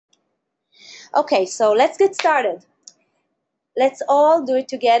Okay, so let's get started. Let's all do it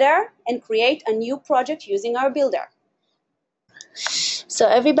together and create a new project using our builder. So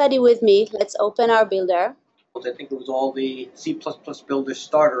everybody with me, let's open our builder. I think it was all the C++ Builder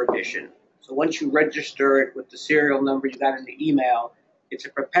Starter Edition. So once you register it with the serial number you got in the email, it's a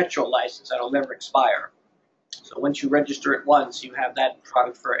perpetual license that'll never expire. So once you register it once, you have that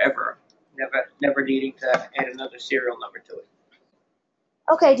product forever, never needing to add another serial number to it.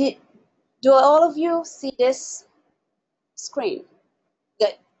 Okay, do all of you see this screen?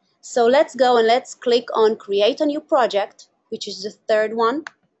 Good. So let's go and let's click on Create a New Project, which is the third one.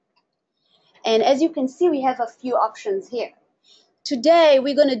 And as you can see, we have a few options here. Today,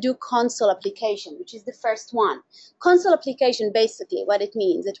 we're going to do console application, which is the first one. Console application, basically, what it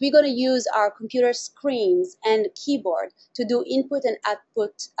means that we're going to use our computer screens and keyboard to do input and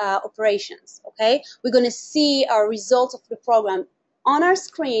output operations, okay? We're going to see our results of the program on our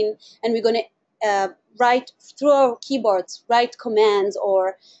screen, and we're going to write through our keyboards, write commands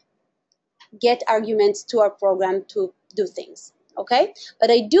or get arguments to our program to do things, okay? But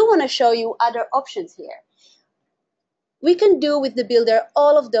I do want to show you other options here. We can do with the builder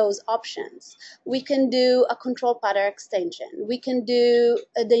all of those options. We can do a control pattern extension. We can do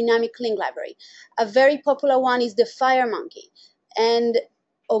a dynamic link library. A very popular one is the FireMonkey and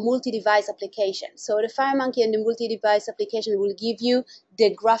a multi-device application. So the FireMonkey and the multi-device application will give you the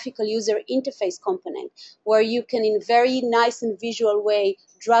graphical user interface component where you can, in very nice and visual way,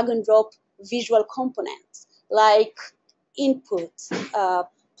 drag and drop visual components like input,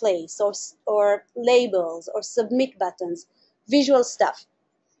 place or labels or submit buttons, visual stuff.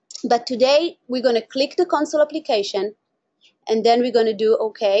 But today we're going to click the console application and then we're going to do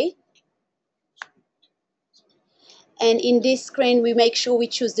OK. And in this screen we make sure we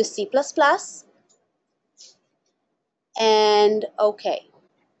choose the C++ and OK.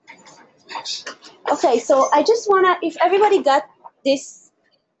 Okay, so I just want to, if everybody got this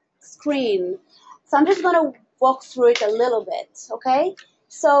screen, so I'm just going to walk through it a little bit, okay?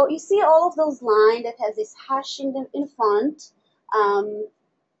 So you see all of those lines that has this hash in front.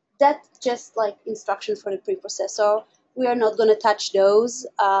 That's just like instructions for the preprocessor. We are not going to touch those.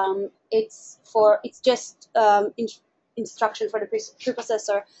 It's just instruction for the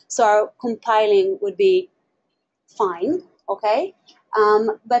preprocessor. So our compiling would be fine, okay?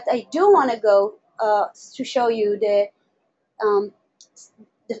 But I do want to go to show you the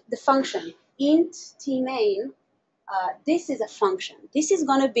function int tmain. This is a function. This is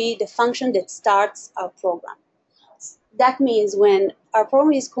going to be the function that starts our program. That means when our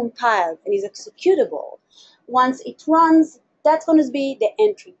program is compiled and is executable, once it runs, that's going to be the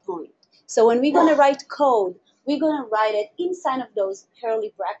entry point. So when we're going to write code, we're going to write it inside of those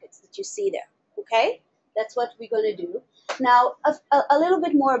curly brackets that you see there, okay? That's what we're going to do. Now, a little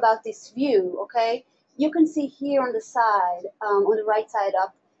bit more about this view, okay? You can see here on the side, on the right side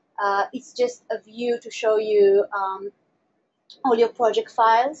up, it's just a view to show you all your project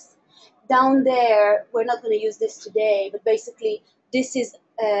files. Down there, we're not going to use this today, but basically this is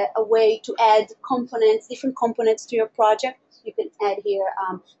a way to add components, different components to your project. You can add here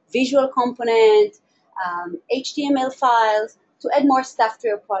visual component, HTML files, to add more stuff to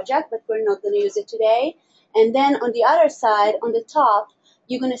your project, but we're not going to use it today. And then on the other side, on the top,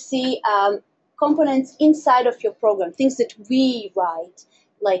 you're going to see components inside of your program, things that we write,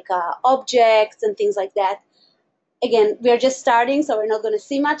 like objects and things like that. Again, we're just starting, so we're not going to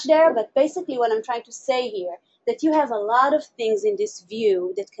see much there, but basically what I'm trying to say here, that you have a lot of things in this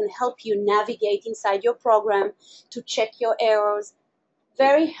view that can help you navigate inside your program to check your errors.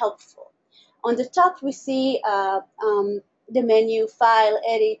 Very helpful. On the top, we see the menu, file,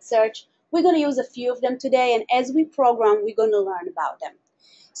 edit, search. We're going to use a few of them today, and as we program, we're going to learn about them.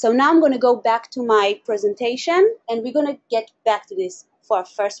 So now I'm going to go back to my presentation, and we're going to get back to this for our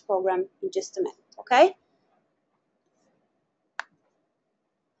first program in just a minute, okay?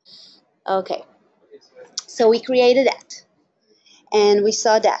 Okay, so we created that, and we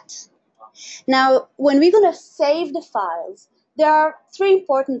saw that. Now, when we're going to save the files, there are three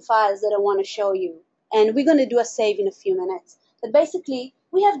important files that I want to show you, and we're going to do a save in a few minutes. But basically,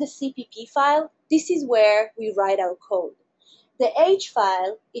 we have the CPP file. This is where we write our code. The H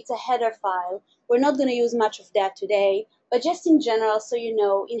file, it's a header file. We're not going to use much of that today, but just in general, so you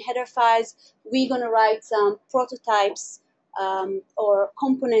know, in header files, we're going to write some prototypes or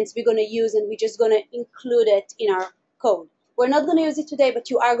components we're going to use, and we're just going to include it in our code. We're not going to use it today, but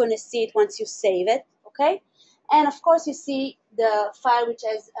you are going to see it once you save it, okay? And of course, you see the file which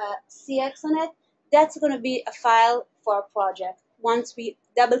has CX on it. That's going to be a file for our project. Once we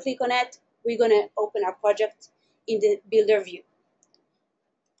double click on it, we're going to open our project in the builder view.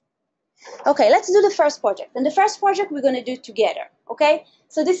 Okay, let's do the first project. And the first project we're going to do together, okay?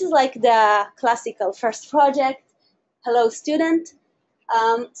 So this is like the classical first project. Hello, student.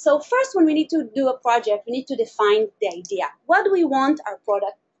 So first, when we need to do a project, we need to define the idea. What do we want our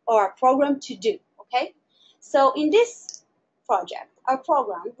product or our program to do, okay? So in this project, our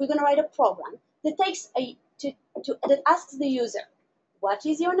program, we're going to write a program that that asks the user, what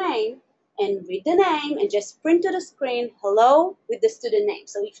is your name? And read the name and just print to the screen, hello, with the student name.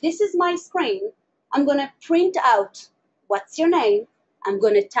 So if this is my screen, I'm going to print out what's your name. I'm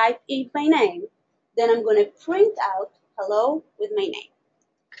going to type in my name. Then I'm going to print out hello with my name.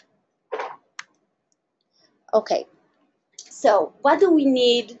 Okay, so what do we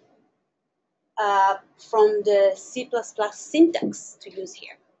need from the C++ syntax to use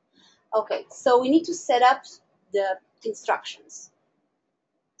here? Okay, so we need to set up the instructions.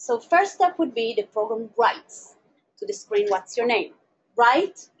 So first step would be the program writes to the screen, what's your name?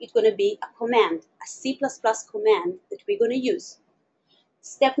 Write, it's going to be a command, a C++ command that we're going to use.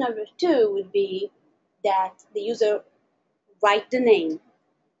 Step number 2 would be that the user write the name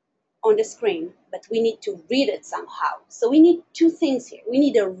on the screen, but we need to read it somehow. So we need two things here. We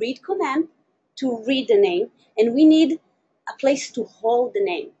need a read command to read the name, and we need a place to hold the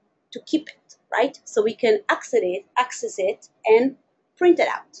name, to keep it, right? So we can access it, and print it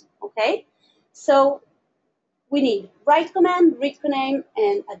out, okay? So we need write command, read name,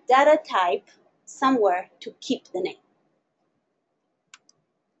 and a data type somewhere to keep the name.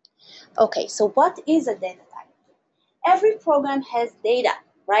 Okay, so what is a data type? Every program has data,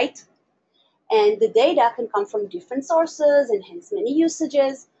 right? And the data can come from different sources and hence many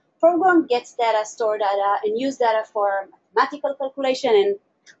usages. Program gets data, store data, and use data for mathematical calculation and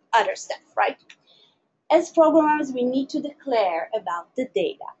other stuff, right? As programmers, we need to declare about the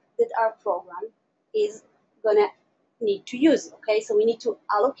data that our program is gonna need to use, okay? So we need to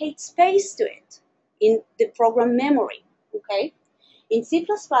allocate space to it in the program memory, okay? In C++,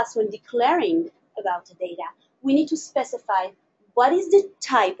 when declaring about the data, we need to specify what is the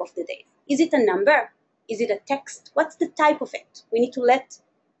type of the data. Is it a number? Is it a text? What's the type of it? We need to let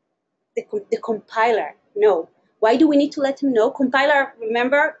the compiler know. Why do we need to let him know? Compiler,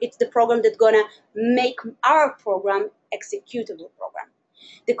 remember, it's the program that's gonna make our program executable program.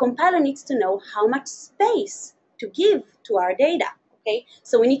 The compiler needs to know how much space to give to our data, okay?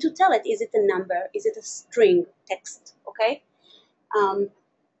 So we need to tell it, is it a number? Is it a string text, okay?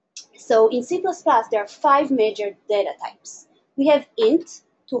 So in C++, there are 5 major data types. We have int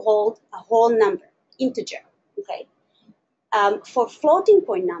to hold a whole number, integer, okay? For floating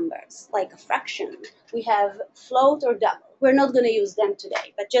point numbers, like a fraction, we have float or double. We're not going to use them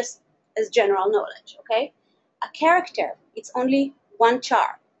today, but just as general knowledge, okay? A character, it's only one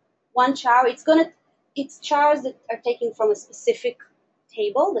char. One char, it's chars that are taken from a specific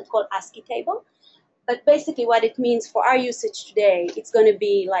table that's called ASCII table. But basically what it means for our usage today, it's going to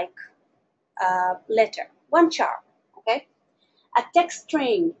be like a letter, one char, okay? A text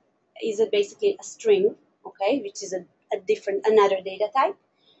string is basically a string, okay, which is another data type.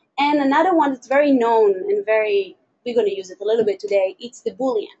 And another one that's very known and we're going to use it a little bit today, it's the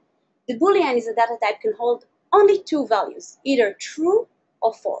Boolean. The Boolean is a data type can hold only 2 values, either true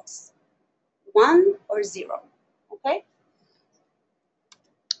or false, 1 or 0, okay?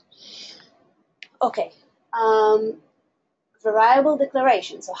 Okay, variable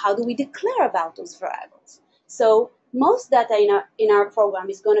declaration. So how do we declare about those variables? So most data in our program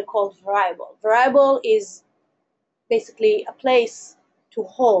is going to call variable. Variable is basically a place to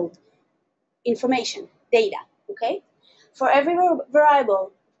hold information, data, okay? For every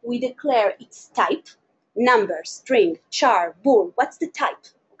variable, we declare its type, number, string, char, bool, what's the type,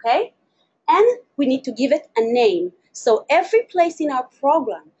 okay? And we need to give it a name. So every place in our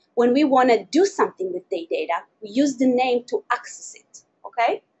program, when we want to do something with the data, we use the name to access it,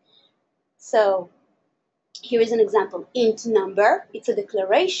 okay? So here is an example, int number. It's a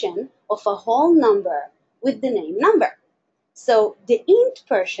declaration of a whole number with the name number. So the int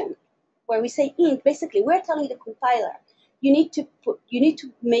portion, where we say int, basically we're telling the compiler, you need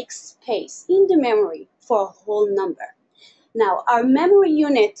to make space in the memory for a whole number. Now, our memory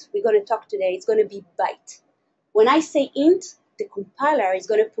unit we're going to talk today is going to be byte. When I say int, the compiler is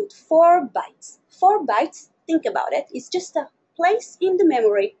going to put 4 bytes. 4 bytes, think about it, is just a place in the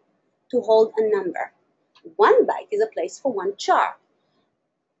memory to hold a number. 1 byte is a place for 1 char.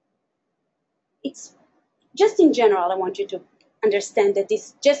 It's just in general, I want you to understand that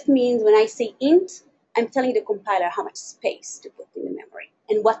this just means when I say int, I'm telling the compiler how much space to put in the memory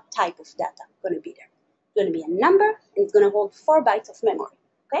and what type of data is going to be there. It's going to be a number, and it's going to hold 4 bytes of memory,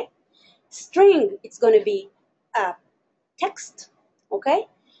 okay? String, it's going to be a text, okay?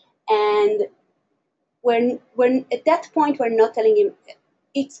 And when at that point, we're not telling him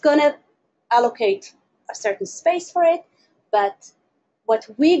it's gonna allocate a certain space for it, but what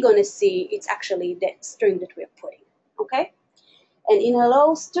we're gonna see is actually the string that we're putting, okay? And in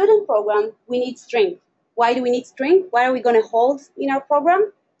Hello Student program, we need string. Why do we need string? What are we gonna hold in our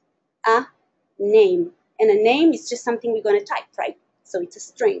program? A name. And a name is just something we're gonna type, right? So it's a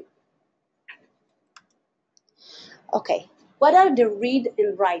string. Okay, what are the read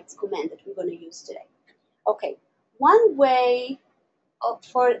and write commands that we're gonna use today? Okay, one way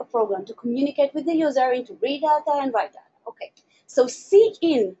for a program to communicate with the user is to read data and write data. Okay, so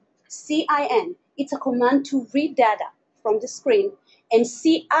cin, it's a command to read data from the screen, and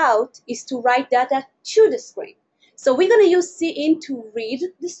cout is to write data to the screen. So we're going to use cin to read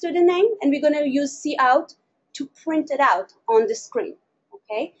the student name, and we're going to use cout to print it out on the screen.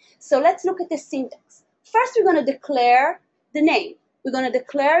 Okay, so let's look at the syntax. First, we're going to declare the name. We're going to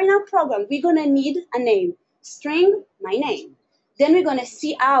declare in our program, we're going to need a name. String, my name. Then we're going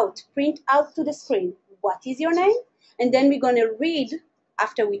to cout, print out to the screen, what is your name? And then we're going to read,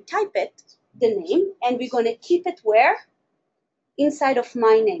 after we type it, the name, and we're going to keep it where? Inside of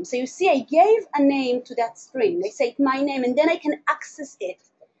my name. So you see, I gave a name to that string. I say my name, and then I can access it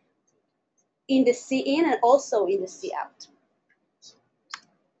in the cin and also in the cout.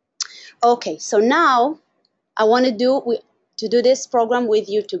 Okay, so now I want to do this program with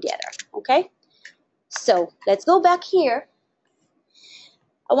you together, okay? So let's go back here.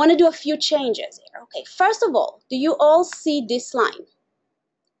 I want to do a few changes here. Okay, first of all, do you all see this line?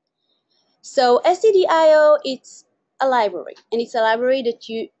 So stdio, it's a library, and it's a library that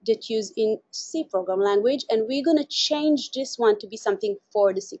you use in C program language, and we're gonna change this one to be something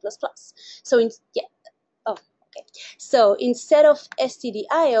for the C++. So So instead of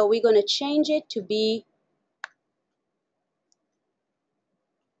stdio, we're gonna change it to be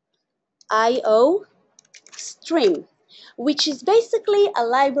io stream, which is basically a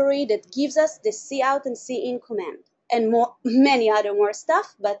library that gives us the cout and cin command and many other more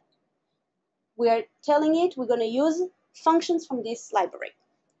stuff, but we are telling it we're going to use functions from this library.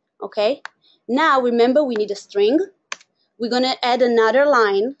 Okay, now remember we need a string. We're going to add another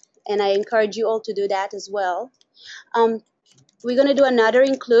line, and I encourage you all to do that as well. We're going to do another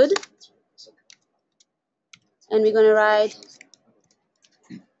include, and we're going to write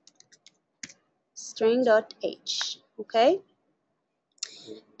string.h. Okay,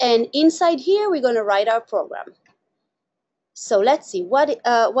 and inside here we're going to write our program. So let's see, what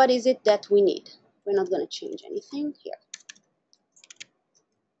is it that we need? We're not going to change anything here.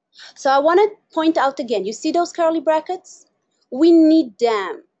 So I want to point out again, you see those curly brackets? We need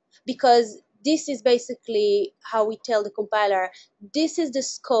them because this is basically how we tell the compiler, this is the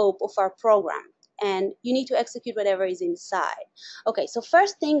scope of our program, and you need to execute whatever is inside. Okay, so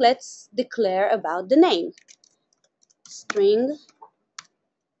first thing, let's declare about the name. String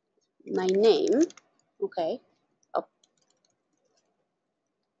my name, okay.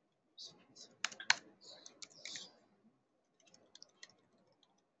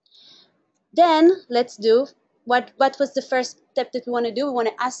 Then let's do what was the first step that we want to do? We want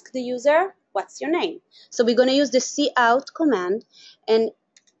to ask the user, what's your name? So we're going to use the cout command, and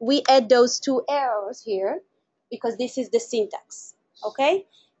we add those two arrows here because this is the syntax, okay?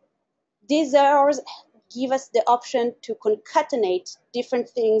 These arrows give us the option to concatenate different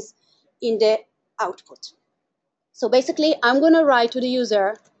things in the output. So basically, I'm going to write to the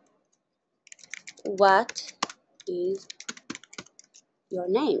user, what is your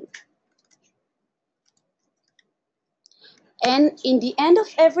name? And in the end of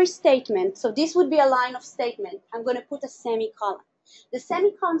every statement, so this would be a line of statement, I'm going to put a semicolon. The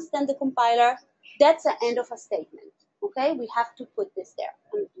semicolon stands the compiler, that's the end of a statement. Okay, we have to put this there.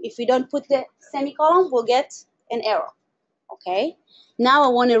 And if we don't put the semicolon, we'll get an error. Okay, now I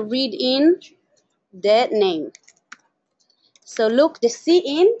want to read in the name. So look, the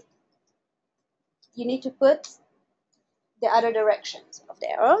cin, you need to put the other directions of the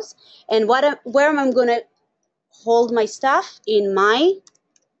arrows. And where am I going to hold my stuff? In my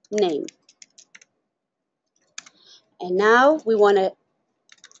name. And now we want to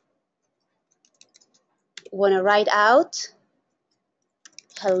write out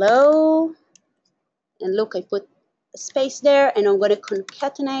hello, and look, I put a space there, and I'm going to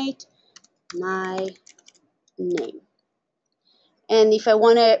concatenate my name. And if I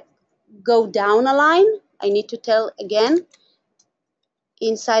want to go down a line, I need to tell again,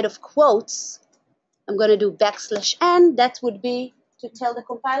 inside of quotes, I'm going to do \n. That would be to tell the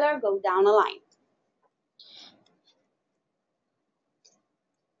compiler, go down a line.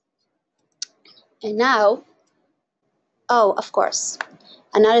 And now, oh, of course,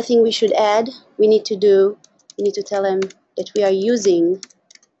 Another thing we should add, we need to tell them that we are using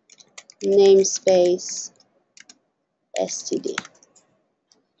namespace std.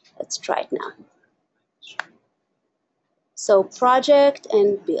 Let's try it now. So project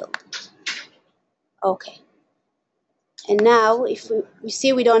and build. Okay. And now if we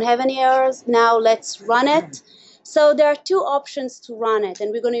see we don't have any errors, now let's run it. So there are two options to run it,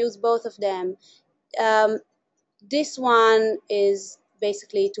 and we're going to use both of them. This one is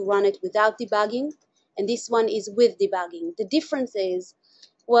basically to run it without debugging, and this one is with debugging. The difference is,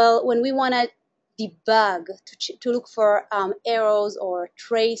 well, when we want to debug, to look for errors or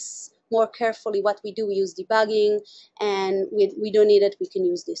trace more carefully what we do, we use debugging, and we don't need it, we can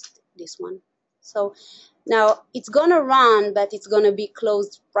use this one. So now it's going to run, but it's going to be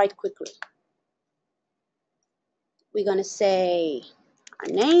closed right quickly. We're going to say our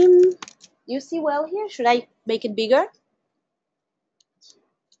name. You see well here? Should I make it bigger?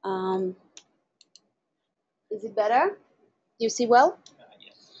 Is it better? Do you see well?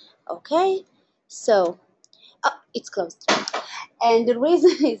 Yes. Okay. So, it's closed. And the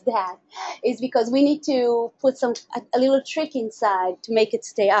reason is because we need to put a little trick inside to make it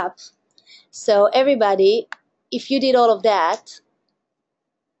stay up. So everybody, if you did all of that,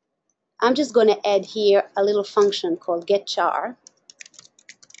 I'm just going to add here a little function called getChar,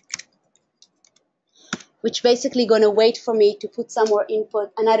 which basically going to wait for me to put some more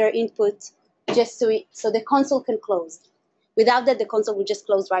input, another input, just so the console can close. Without that, the console will just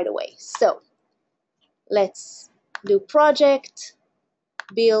close right away. So let's do project,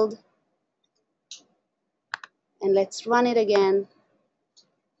 build, and let's run it again.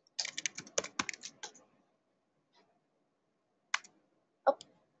 Oh,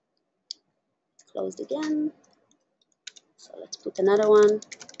 closed again. So let's put another one.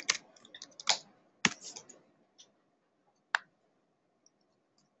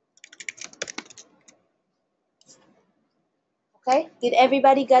 Okay, did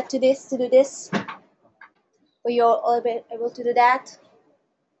everybody get to do this? Were you all able to do that?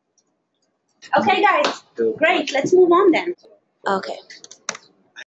 Okay, guys, great. Let's move on then. Okay.